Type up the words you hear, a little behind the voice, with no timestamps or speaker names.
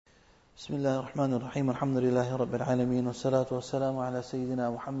بسم الله الرحمن الرحيم الحمد لله رب العالمين والصلاة والسلام على سيدنا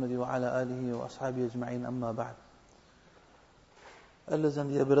محمد وعلى آله وأصحابه أجمعين أما بعد. Elders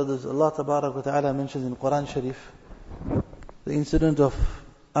and dear brothers, Allah Tabarak wa Ta'ala mentions in Quran Sharif the incident of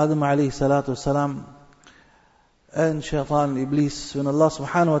Adam alayhi salatu salam and Shaitan, Iblis, when Allah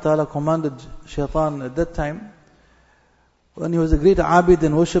subhanahu wa ta'ala commanded Shaitan at that time, when he was a great abid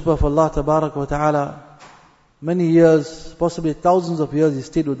and worshipper of Allah Tabarak wa Ta'ala, many years, possibly thousands of years, he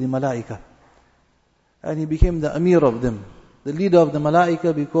stayed with the Malaika. And he became the Amir of them, the leader of the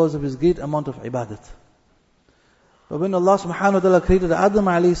Malaika, because of his great amount of ibadat. But when Allah subhanahu wa ta'ala created Adam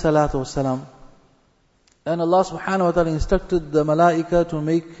alayhi salatu wasalam, and Allah subhanahu wa ta'ala instructed the Malaika to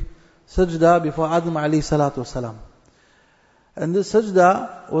make sajda before Adam alayhi salatu wasalam. And this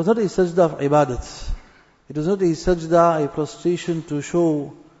sajda was not a sajda of ibadat. It was not a sajda, a prostration to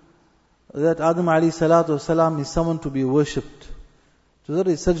show that Adam alayhi salatu wasalam is someone to be worshipped. It was not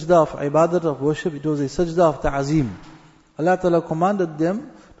a sajda of ibadat, of worship, it was a sajda of ta'zeem. Allah Ta'ala commanded them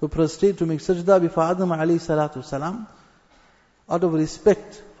to prostrate, to make sajda before Adam alayhi salatu wasalam, out of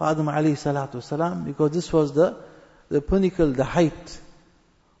respect for Adam alayhi salatu wasalam, because this was the pinnacle, the height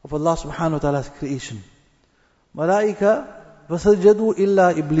of Allah subhanahu wa ta'ala's creation. Malaika, fasajadu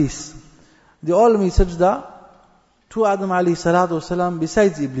illa Iblis. They all made sajda to Adam alayhi salatu wasalam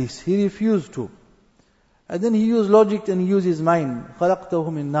besides Iblis. He refused to. And then he used logic and he used his mind. خَلَقْتَهُ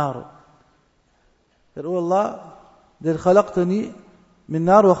مِن نَارٍ. That, oh Allah, that خَلَقْتَنِي مِن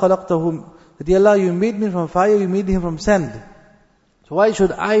نَارٍ وَخَلَقْتَهُ. That, Ya Allah, you made me from fire, you made him from sand. So why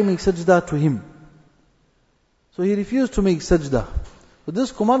should I make sajda to him? So he refused to make sajda. So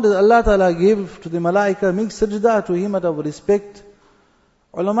this command that Allah Ta'ala gave to the Malaika, make sajda to him out of respect.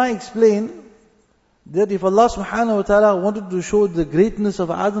 Ulama explain that if Allah subhanahu wa ta'ala wanted to show the greatness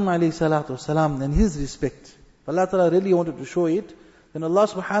of Adam alayhi salatu wasalam and his respect, if Allah ta'ala really wanted to show it, then Allah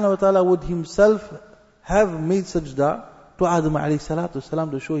subhanahu wa ta'ala would himself have made sajda to Adam alayhi salatu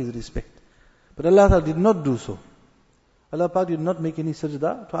wasalam to show his respect. But Allah ta'ala did not do so. Allah Ta'ala did not make any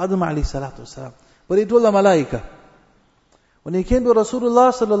sajda to Adam alayhi salatu wasalam. But he told the Malaika, when he came to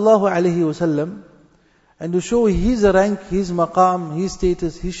Rasulullah sallallahu alayhi wasallam, and to show his rank, his maqam, his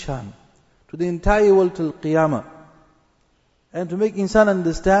status, his shan, to the entire world till Qiyamah. And to make insan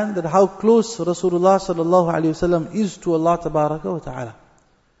understand that how close Rasulullah sallallahu alayhi wasallam is to Allah tabaraka wa ta'ala.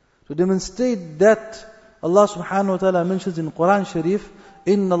 To demonstrate that, Allah subhanahu wa ta'ala mentions in Quran Sharif,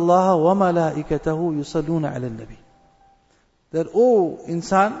 إِنَّ اللَّهَ وَمَلَائِكَتَهُ يُصَلُّونَ عَلَى النَّبِي. That, oh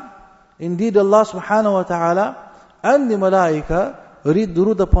insan, indeed Allah subhanahu wa ta'ala and the malaika read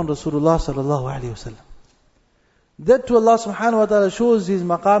durud upon Rasulullah sallallahu alayhi wasallam. That to Allah subhanahu wa ta'ala shows his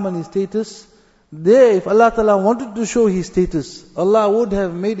maqam and his status. There, if Allah ta'ala wanted to show his status, Allah would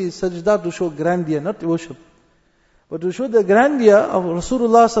have made his sajda to show grandeur, not worship. But to show the grandeur of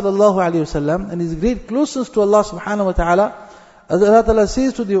Rasulullah sallallahu alayhi wasallam and his great closeness to Allah subhanahu wa ta'ala, as Allah ta'ala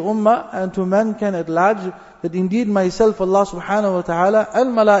says to the ummah and to mankind at large, that indeed myself, Allah subhanahu wa ta'ala,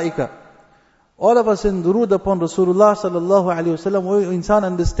 and malaika, all of us in durood upon Rasulullah sallallahu alayhi wasallam, we insan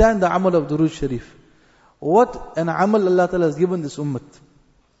understand the amal of durood sharif. What an amal Allah Ta'ala has given this ummah.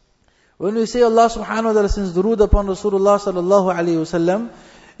 When we say Allah subhanahu wa ta'ala sends durood upon Rasulullah sallallahu alayhi wasallam,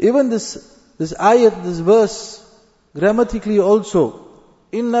 even this ayat, this verse, grammatically also,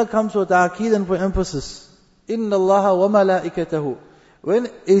 inna comes with ta'aqeed and for emphasis. Inna Allah wa malaikatahu. When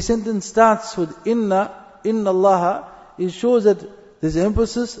a sentence starts with inna Allah, it shows that there's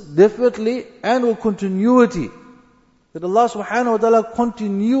emphasis, definitely, and with continuity. That Allah subhanahu wa ta'ala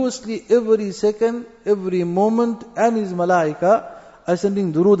continuously, every second, every moment, and His malaika are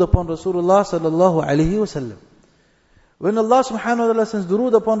sending durood upon Rasulullah sallallahu alayhi wasallam. When Allah subhanahu wa ta'ala sends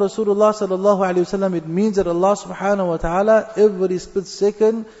durood upon Rasulullah sallallahu alayhi wasallam, it means that Allah subhanahu wa ta'ala every split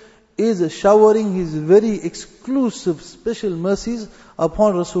second is showering His very exclusive, special mercies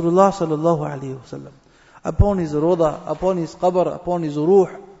upon Rasulullah sallallahu alayhi wasallam. Upon his roda, upon his qabr, upon his ruh.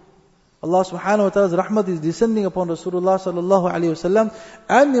 Allah subhanahu wa ta'ala's rahmat is descending upon Rasulullah sallallahu alayhi wasallam,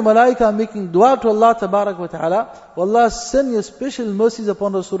 and the malaika are making dua to Allah tabarak wa ta'ala. Allah send your special mercies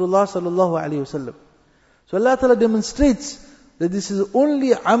upon Rasulullah sallallahu alayhi wasallam. So Allah ta'ala demonstrates that this is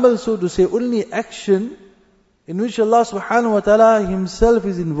only amal, so to say, only action in which Allah subhanahu wa ta'ala himself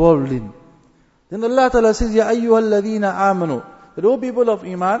is involved in. Then Allah ta'ala says, Ya ayyuhal ladhina amanu. That, O people of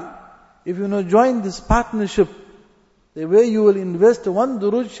iman, if you join this partnership, the way you will invest one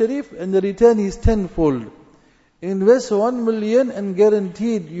durood sharif and the return is tenfold. Invest 1 million and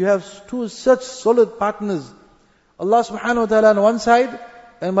guaranteed you have two such solid partners. Allah subhanahu wa ta'ala on one side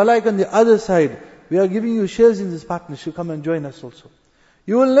and malaika on the other side. We are giving you shares in this partnership. Come and join us also.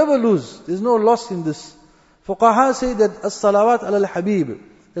 You will never lose. There is no loss in this. Fuqaha say that as-salawat ala al-habib,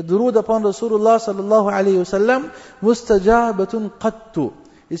 The durood upon Rasulullah sallallahu alayhi wasallam, mustajabatun qattu.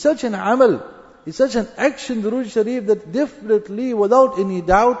 It's such an amal, it's such an action, durood sharif, that definitely, without any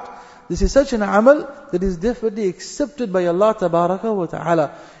doubt, this is such an amal that is definitely accepted by Allah tabaraka wa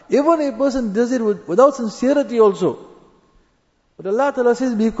ta'ala. Even a person does it without sincerity also. But Allah ta'ala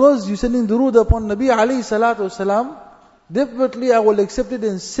says, because you sending durood upon Nabi alayhi salatu wasalam, definitely I will accept it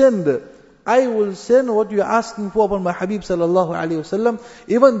and send. I will send what you are asking for upon my Habib sallallahu alayhi wasallam.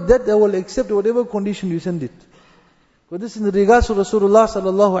 Even that I will accept, whatever condition you send it. But this is in regards to Rasulullah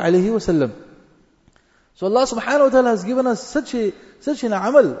sallallahu alayhi wasallam. So Allah subhanahu wa ta'ala has given us such an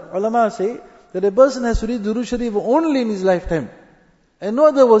amal. Ulama say that a person has to read durood sharif only in his lifetime, and no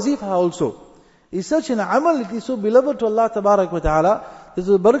other wazifa also. It's such an amal, it is so beloved to Allah tabarak wa ta'ala, that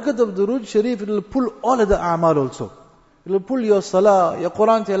the barakat of durood sharif, it will pull all of the a'mal also. It will pull your salah, your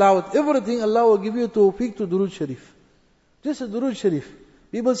Quran tilawat, everything. Allah will give you tawfiq to durood sharif. Just a durood sharif.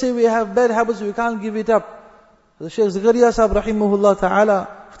 People say we have bad habits, we can't give it up. The Shaykh Zakaria sahab rahimahullah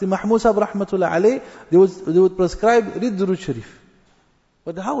ta'ala, Mufti Mahmud sahab rahmatullah alayh, they would prescribe, read durood sharif.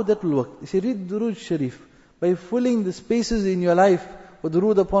 But how that will work? They say read durood sharif by filling the spaces in your life with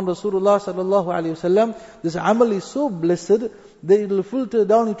durood upon Rasulullah sallallahu alayhi wasallam. This amal is so blessed that it will filter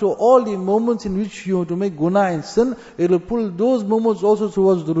down into all the moments in which you have to make guna and sin. It will pull those moments also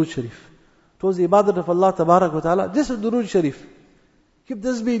towards durood sharif, towards the ibadat of Allah tabarak wa ta'ala. Just a durood sharif. Keep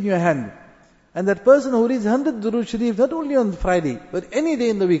this be in your hand. And that person who reads 100 durood sharif, not only on Friday, but any day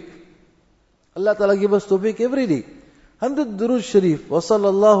in the week, Allah ta'ala give us tawfiq every day. 100 durood sharif. Wa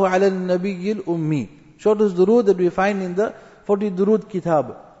sallallahu ala nabiyyil ummi. Shortest durood that we find in the 40 durood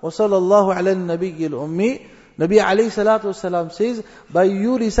kitab. Wa sallallahu ala nabiyyil ummi. Nabi alayhi salatu wasalam says, by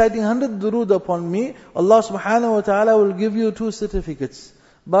you reciting 100 durood upon me, Allah subhanahu wa ta'ala will give you 2 certificates.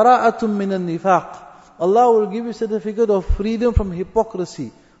 Bara'atun min al-nifaq. Allah will give you certificate of freedom from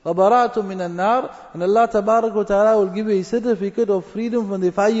hypocrisy. Wa bara'atun min al-nar. And Allah tabarak wa ta'ala will give you a certificate of freedom from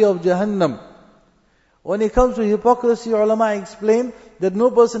the fire of Jahannam. When it comes to hypocrisy, ulama explain that no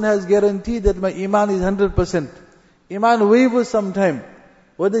person has guaranteed that my iman is 100%. Iman wavers sometime.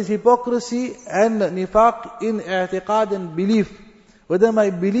 Whether it's hypocrisy and nifaq in i'tiqad and belief. Whether my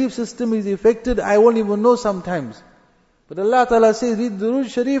belief system is affected, I won't even know sometimes. But Allah Ta'ala says, read durood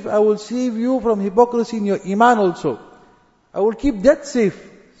sharif, I will save you from hypocrisy in your iman also. I will keep that safe.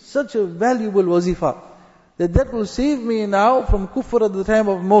 Such a valuable wazifa. That will save me now from kufr at the time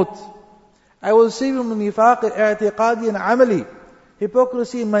of maut. I will save you from nifaq, i'tiqadi and amali.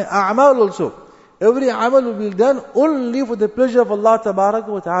 Hypocrisy in my a'mal also. Every amal will be done only for the pleasure of Allah tabarak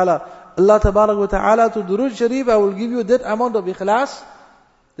wa ta'ala. Allah tabarak wa ta'ala, to durood sharif, I will give you that amount of ikhlas,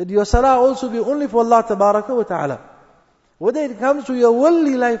 that your salah also be only for Allah tabarak wa ta'ala. Whether it comes to your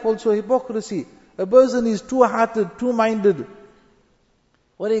worldly life also, hypocrisy. A person is two-hearted, two-minded.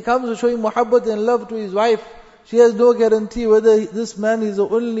 When it comes to showing muhabbat and love to his wife, she has no guarantee whether this man is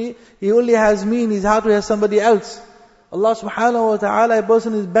he only has me in his heart or has somebody else. Allah subhanahu wa ta'ala, a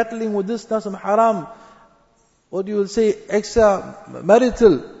person is battling with this, some haram, what you will say, extra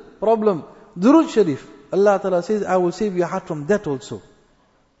marital problem. Durood sharif. Allah ta'ala says, I will save your heart from that also.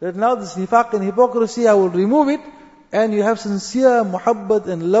 That now this nifaq and hypocrisy, I will remove it, and you have sincere muhabbat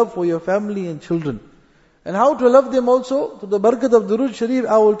and love for your family and children. And how to love them also, to the barakat of durood sharif,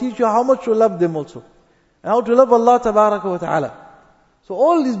 I will teach you how much to love them also. And how to love Allah tabaraka wa ta'ala. So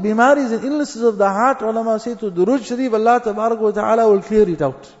all these bimaris and illnesses of the heart, ulama say, to durood sharif, Allah tabaraka wa ta'ala will clear it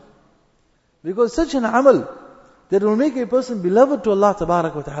out. Because such an amal, that will make a person beloved to Allah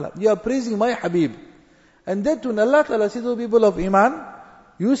tabaraka wa ta'ala. You are praising my Habib. And that when Allah ta'ala says to people of iman,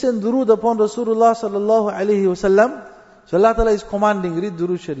 you send durood upon Rasulullah sallallahu alayhi wa sallam. So Allah ta'ala is commanding, read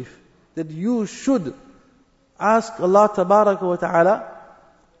durood sharif. That you should ask Allah tabaraka wa ta'ala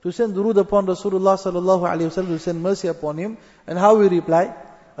to send durood upon Rasulullah sallallahu alayhi wa sallam, to send mercy upon him. And how we reply?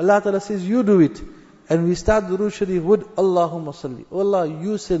 Allah Ta'ala says, you do it. And we start durood sharif with Allahumma salli. Oh Allah,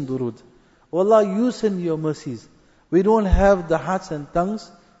 you send durood. Oh Allah, you send your mercies. We don't have the hearts and tongues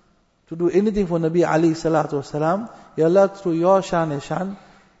to do anything for Nabi alayhi salatu wasalam. Ya Allah, through your shan,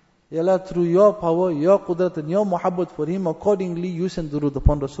 Ya Allah, through your power, your qudrat and your muhabbat for him, accordingly you send durood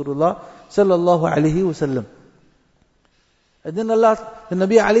upon Rasulullah sallallahu alayhi wa sallam. And then the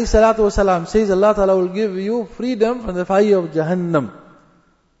Nabi alayhi salatu wasalam says, Allah Ta'ala will give you freedom from the fire of Jahannam.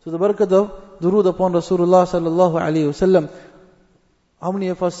 So the barakat of durood upon Rasulullah sallallahu alayhi wa sallam. How many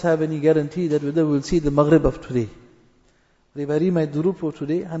of us have any guarantee that whether we will see the Maghrib of today? If I read my durood for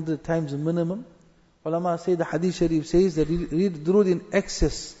today, 100 times minimum. Ulama say, the Hadith Sharif says that read durood in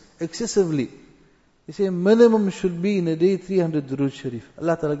excessively. They say minimum should be in a day 300 durood sharif.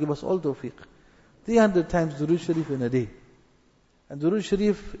 Allah Ta'ala give us all tawfiq. 300 times durood sharif in a day. And Durood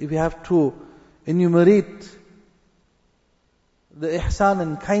Sharif, if you have to enumerate the ihsan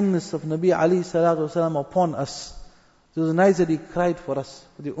and kindness of Nabi alayhi salatu wasalam upon us, it was nice that he cried for us,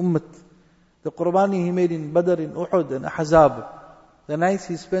 for the ummah. The qurbani he made in Badr, in Uhud and Ahzab. The nights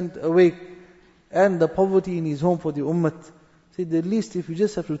he spent awake, and the poverty in his home for the ummah. See, the least if you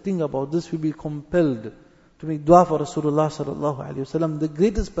just have to think about this, we'll be compelled to make dua for Rasulullah sallallahu alayhi wasallam, the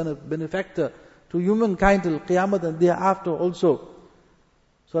greatest benefactor to humankind till Qiyamah and thereafter also.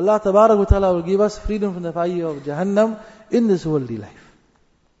 So Allah Tabarak wa Ta'ala will give us freedom from the fire of Jahannam in this worldly life,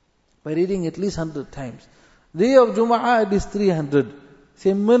 by reading at least 100 times. Day of Jum'ah at least 300.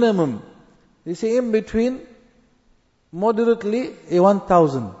 Say minimum. They say in between, moderately,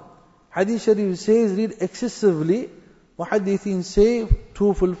 1,000. Hadith Sharif says, read excessively. Muhaddithin say,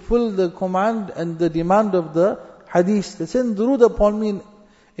 to fulfill the command and the demand of the hadith, they send durood upon me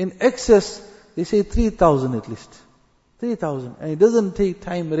in excess, they say 3,000 at least. 3,000. And it doesn't take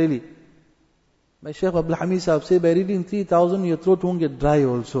time really. My Shaykh Abdul Hamid Sahib say, by reading 3,000, your throat won't get dry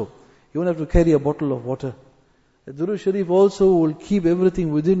also. You won't have to carry a bottle of water. The Durood Sharif also will keep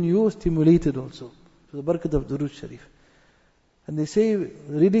everything within you stimulated also. So the barakat of Durood Sharif. And they say,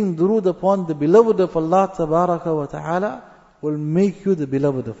 reading durood upon the beloved of Allah Tabaraka wa Ta'ala will make you the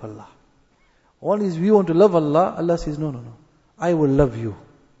beloved of Allah. All is we want to love Allah, Allah says, no. I will love you.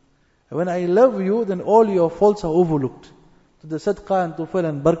 And when I love you, then all your faults are overlooked. To the sadqah and tufal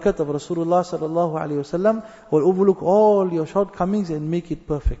and barakat of Rasulullah sallallahu alayhi wasallam will overlook all your shortcomings and make it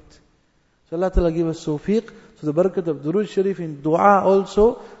perfect. So Allah Ta'ala give us tawfiq. So the barakat of Durood Sharif in dua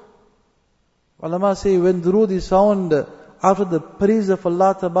also. Ulama say when durood is found after the praise of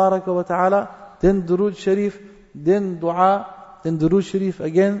Allah Tabaraka wa Ta'ala, then Durood Sharif, then dua, then Durood Sharif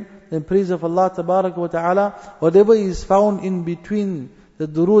again, then praise of Allah Tabaraka wa Ta'ala. Whatever is found in between the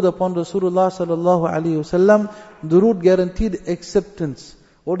durood upon Rasulullah sallallahu alayhi wasallam, durood guaranteed acceptance.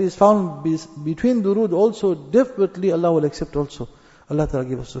 What is found between durood also, definitely Allah will accept also. Allah Ta'ala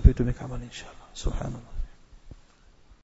give us tawfiq to make amal inshallah. Subhanallah.